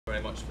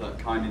very much for that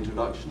kind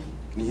introduction.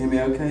 Can you hear me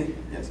okay?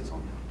 Yes, it's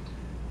on.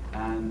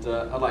 And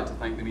I'd like to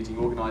thank the meeting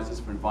organisers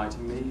for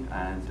inviting me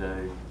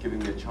and giving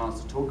me a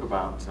chance to talk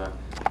about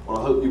what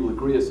I hope you will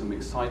agree are some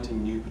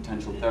exciting new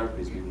potential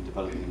therapies we've been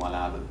developing in my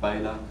lab at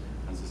Baylor,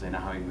 and as I say,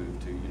 now having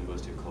moved to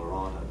University of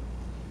Colorado.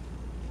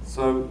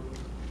 So,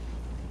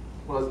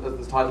 well,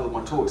 as the title of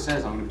my talk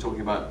says, I'm going to be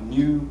talking about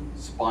new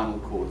spinal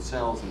cord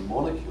cells and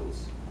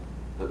molecules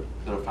that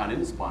are found in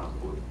the spinal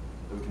cord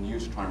that we can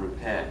use to try and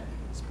repair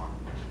the spinal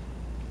cord.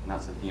 And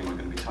that's a theme we're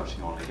going to be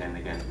touching on again and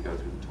again as we go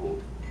through the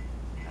talk.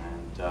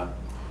 And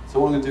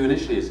so what I'm going to do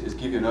initially is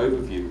give you an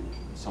overview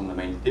of some of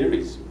the main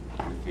theories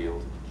in the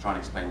field, to try and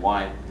explain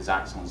why these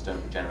axons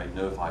don't regenerate,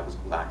 nerve fibers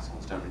called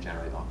axons don't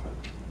regenerate after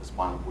a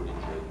spinal cord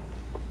injury.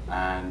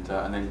 And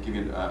then give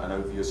you an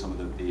overview of some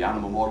of the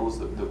animal models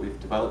that we've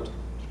developed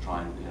to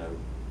try and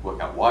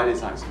work out why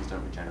these axons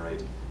don't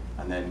regenerate,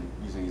 and then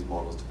using these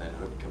models to then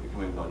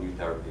come in on new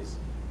therapies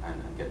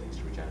and get things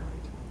to regenerate.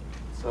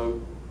 So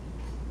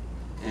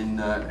in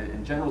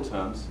general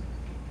terms,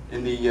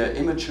 in the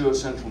immature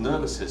central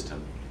nervous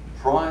system,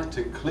 prior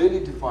to clearly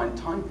defined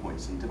time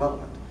points in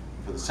development,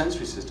 for the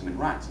sensory system in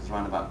rats is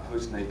around about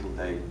postnatal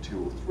day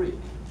 2 or 3.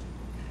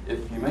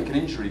 If you make an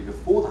injury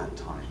before that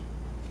time,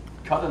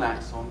 cut an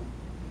axon,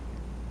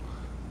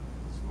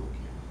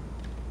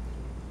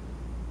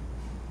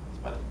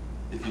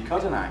 if you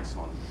cut an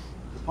axon,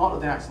 the part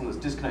of the axon that's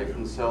disconnected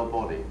from the cell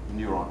body,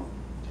 the neuron,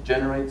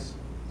 degenerates,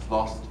 it's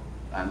lost,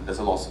 and there's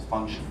a loss of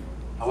function.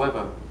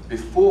 However,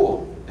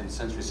 before in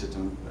sensory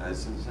system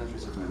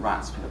in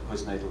rats,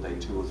 postnatal day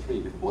 2 or 3,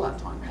 before that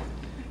time point,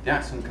 the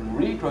axon can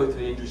regrow to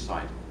the injury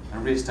site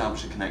and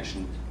re-establish a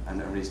connection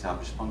and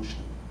re-establish function.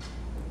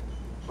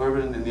 However,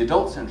 in the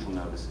adult central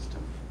nervous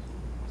system,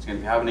 so again,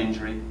 if you have an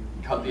injury,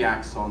 you cut the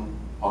axon,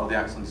 part of the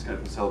axon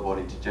disconnected from the cell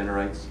body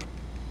degenerates.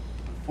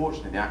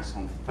 Unfortunately, the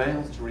axon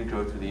fails to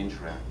regrow through the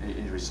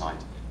injury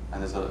site,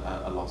 and there's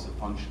a loss of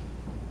function.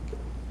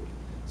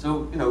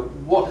 So,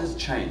 what has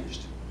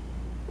changed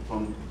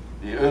from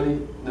the early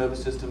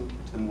nervous system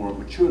to the more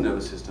mature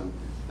nervous system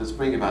that's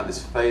bringing about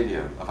this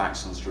failure of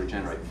axons to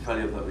regenerate,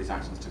 failure of these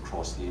axons to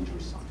cross the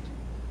injury site?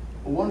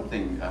 Well, one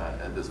thing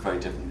that's very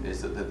different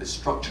is that the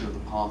structure of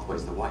the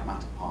pathways, the white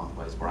matter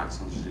pathways where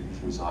axons usually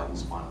reside in the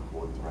spinal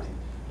cord and brain,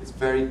 is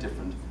very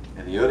different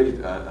in the early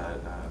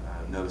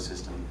nervous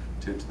system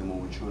to the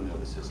more mature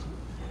nervous system.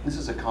 This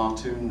is a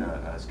cartoon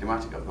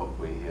schematic I've got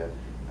for you here,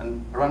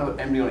 and around about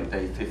embryonic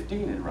day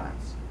 15 in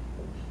rats,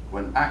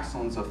 when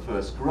axons are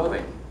first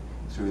growing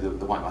through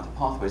the white matter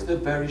pathways, they're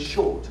very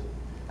short,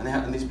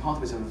 and these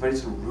pathways have a very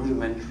sort of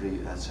rudimentary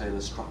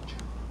cellular structure.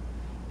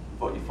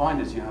 What you find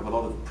is you have a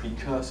lot of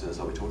precursors.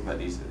 I'll be talking about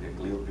these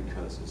glial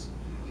precursors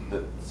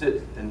that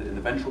sit in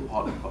the ventral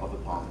part of the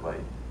pathway.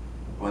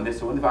 When the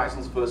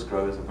axons first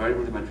grow, it's a very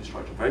rudimentary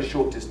structure, very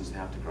short distance they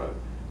have to grow.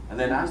 And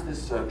then as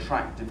this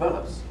tract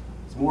develops,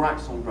 there's more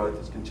axon growth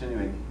that's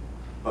continuing,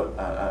 but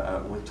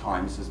with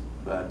time, this is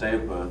day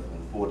of birth,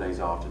 and 4 days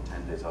after,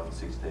 10 days after,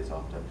 6 days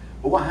after.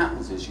 But what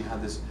happens is you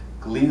have this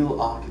glial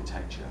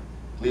architecture.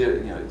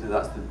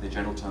 That's the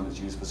general term that's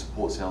used for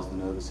support cells in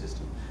the nervous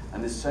system.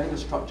 And this cellular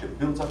structure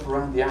builds up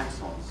around the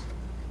axons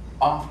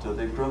after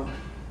they've grown.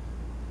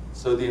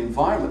 So the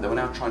environment that we're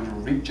now trying to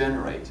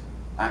regenerate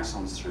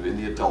axons through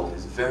in the adult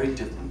is very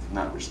different from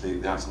that which the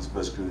axons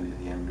first grew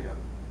in the embryo.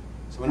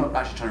 So we're not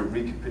actually trying to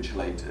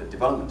recapitulate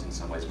development in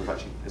some ways,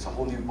 it's a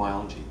whole new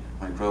biology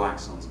trying to grow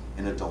axons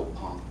in adult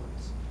pathways.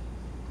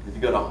 If you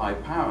go to high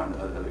power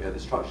and at the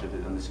structure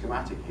and the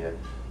schematic here,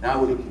 now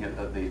we're looking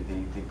at the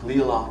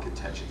glial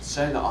architecture, the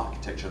cellular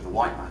architecture of the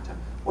white matter.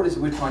 What is it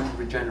we're trying to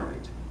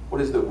regenerate? What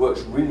is it that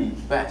works really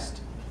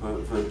best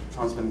for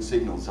transmitting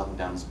signals up and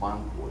down the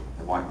spinal cord,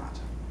 the white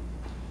matter?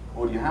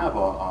 What you have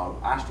are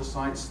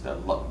astrocytes, they're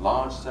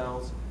large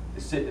cells.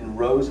 They sit in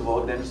rows of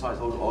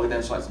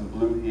oligodendrocytes in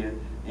blue here.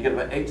 You get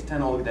about 8 to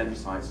 10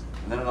 oligodendrocytes,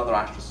 and then another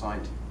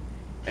astrocyte,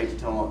 8 to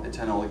 10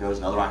 oligos,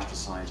 another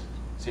astrocyte.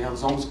 So you have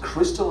this almost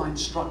crystalline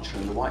structure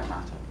in the white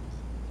matter,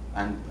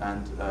 and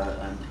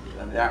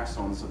the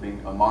axons are being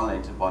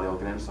myelinated by the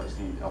oligodendrocytes.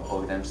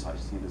 You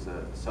see there's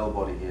a cell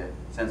body here,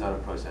 sends out a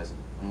process,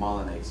 and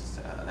myelinates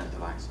an end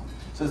of axon.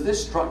 So there's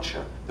this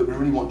structure that we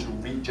really want to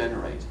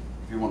regenerate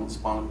if we want the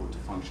spinal cord to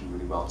function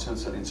really well,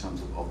 certainly in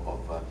terms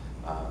of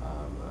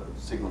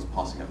signals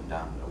passing up and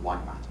down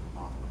white matter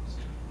pathways.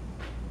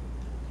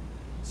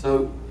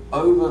 So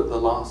over the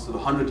last sort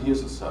of 100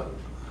 years or so,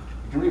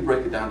 you can really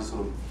break it down to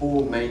sort of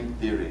 4 main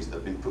theories that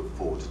have been put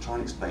forward to try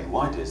and explain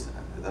why it is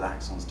that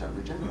axons don't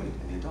regenerate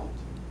in the adult.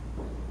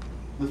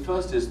 The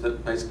first is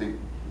that basically,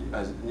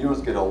 as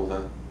neurons get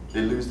older,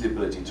 they lose the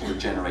ability to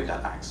regenerate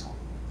that axon.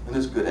 And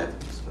there's good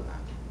evidence for that.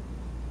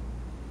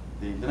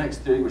 The next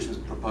theory, which was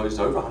proposed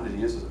over 100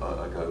 years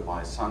ago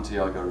by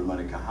Santiago Ramon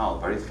y Cajal, a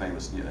very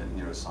famous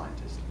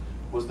neuroscientist,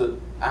 was that,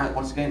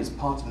 once again, as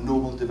part of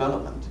normal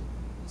development,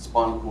 the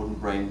spinal cord and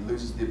brain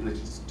loses the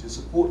ability to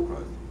support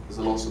growth. There's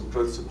a loss of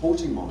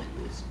growth-supporting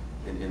molecules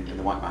in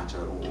the white matter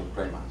or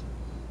grey matter.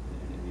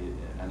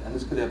 And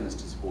there's good evidence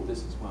to support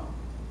this as well.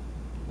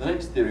 The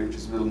next theory, which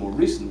is a little more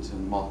recent,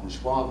 and Martin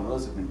Schwab and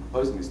others have been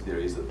proposing this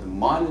theory, is that the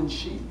myelin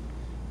sheath,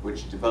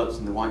 which develops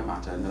in the white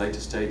matter in the later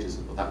stages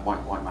of that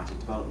white matter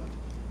development,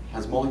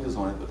 has molecules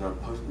on it that are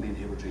potently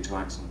inhibitory to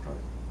axon growth.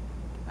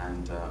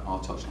 And I'll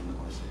touch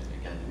on this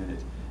again in a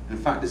minute. And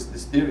in fact,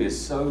 this theory is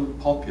so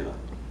popular,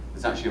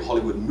 there's actually a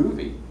Hollywood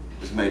movie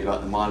that was made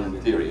about the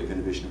myelin theory of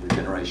inhibition of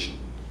regeneration.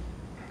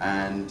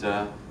 And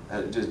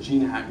there's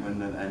Gene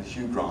Hackman and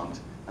Hugh Grant,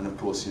 and of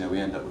course, we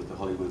end up with the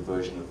Hollywood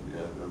version of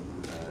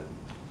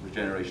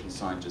regeneration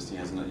scientist. He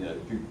has,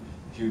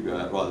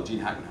 Gene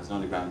Hackman has an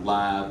underground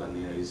lab,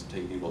 and he's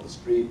taking people off the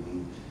street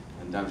and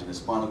damaging the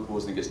spinal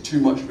cords, and he gets too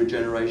much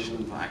regeneration,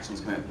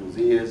 axons coming out of his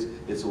ears.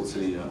 It's all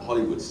silly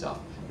Hollywood stuff.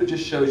 But it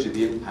just shows you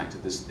the impact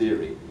of this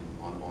theory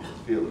on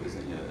the field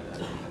and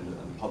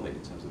the public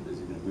in terms of there's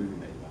even a movie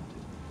made about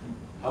it.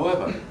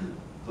 However,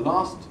 the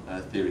last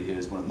theory here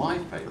is one of my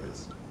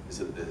favorites, is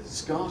that the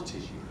scar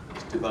tissue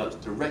is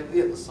developed directly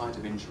at the site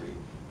of injury,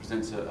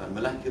 presents a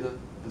molecular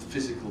and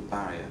physical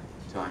barrier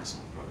to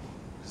axon growth,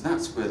 because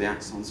that's where the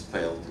axons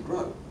fail to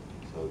grow.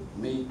 So for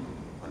me,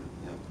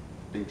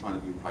 when, trying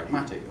to be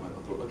pragmatic,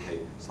 I thought, okay,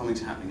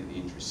 something's happening at the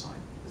injury site.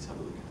 Let's have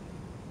a look at it.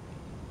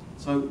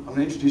 So I'm going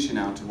to introduce you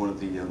now to one of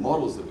the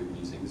models that we've been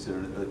using. This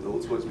is all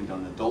work's been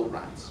done in adult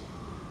rats,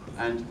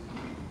 and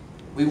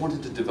we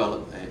wanted to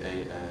develop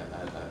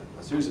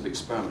a series of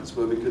experiments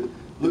where we could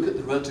look at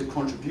the relative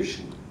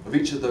contribution of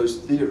each of those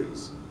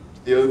theories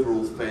to the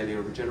overall failure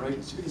of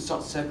regeneration. So we can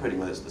start separating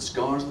whether it's the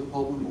scars the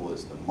problem, or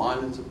it's the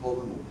myelin's the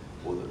problem,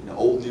 or the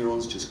old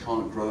neurons just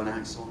can't grow an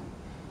axon.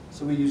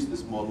 So we use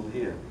this model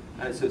here.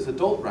 And it's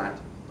adult rat,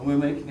 and we're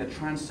making a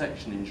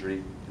transection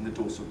injury in the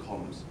dorsal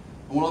columns.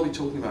 And what I'll be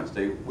talking about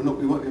today, we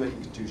won't be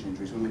making contusion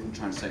injuries, we're making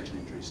transection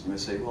injuries. And you may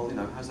say, well,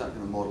 how's that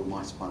going to model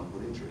my spinal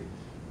cord injury?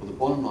 Well, the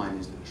bottom line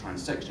is that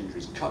transection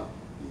injuries you cut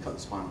the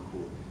spinal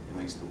cord, it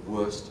makes the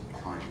worst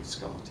kind of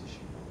scar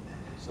tissue.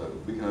 So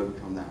if we can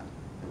overcome that,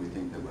 then we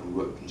think that when we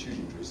work with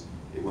contusion injuries,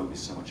 it won't be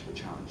so much of a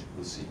challenge.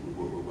 We'll see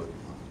what we're working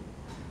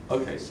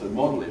on. Okay, so the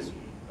model is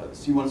at the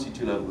C1,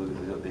 C2 level,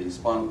 the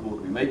spinal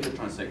cord, we make a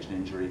transection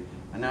injury,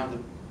 and now the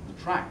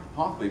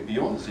pathway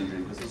beyond this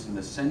injury, because it's an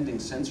ascending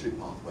sensory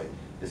pathway,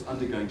 is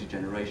undergoing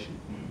degeneration.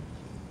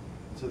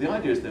 So the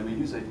idea is then we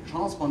use a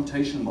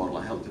transplantation model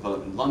I helped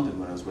develop in London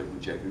when I was working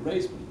with Jeffrey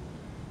Raisman.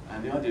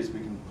 And the idea is we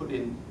can put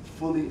in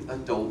fully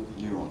adult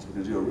neurons. We're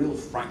going to do a real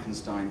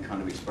Frankenstein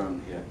kind of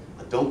experiment here,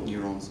 adult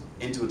neurons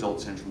into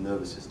adult central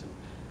nervous system.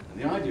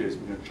 And the idea is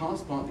we're going to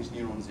transplant these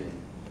neurons in,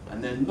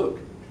 and then look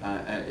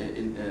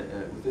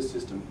with this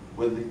system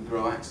whether they can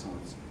grow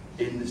axons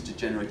in this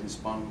degenerating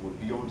spinal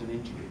cord beyond an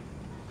injury.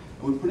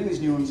 And we're putting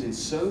these neurons in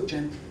so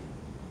gently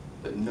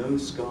that no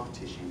scar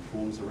tissue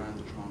forms around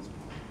the transplant.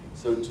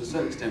 So to a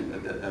certain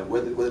extent,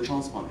 where the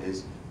transplant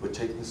is, we're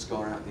taking the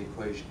scar out of the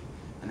equation.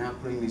 And now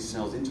putting these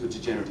cells into a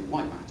degenerating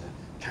white matter,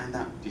 can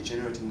that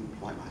degenerating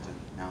white matter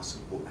now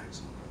support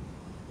axon growth?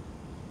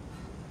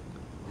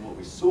 And what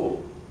we saw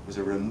was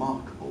a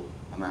remarkable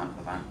amount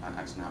of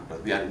axon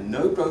outgrowth. We added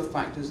no growth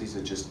factors. These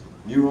are just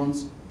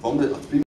neurons from the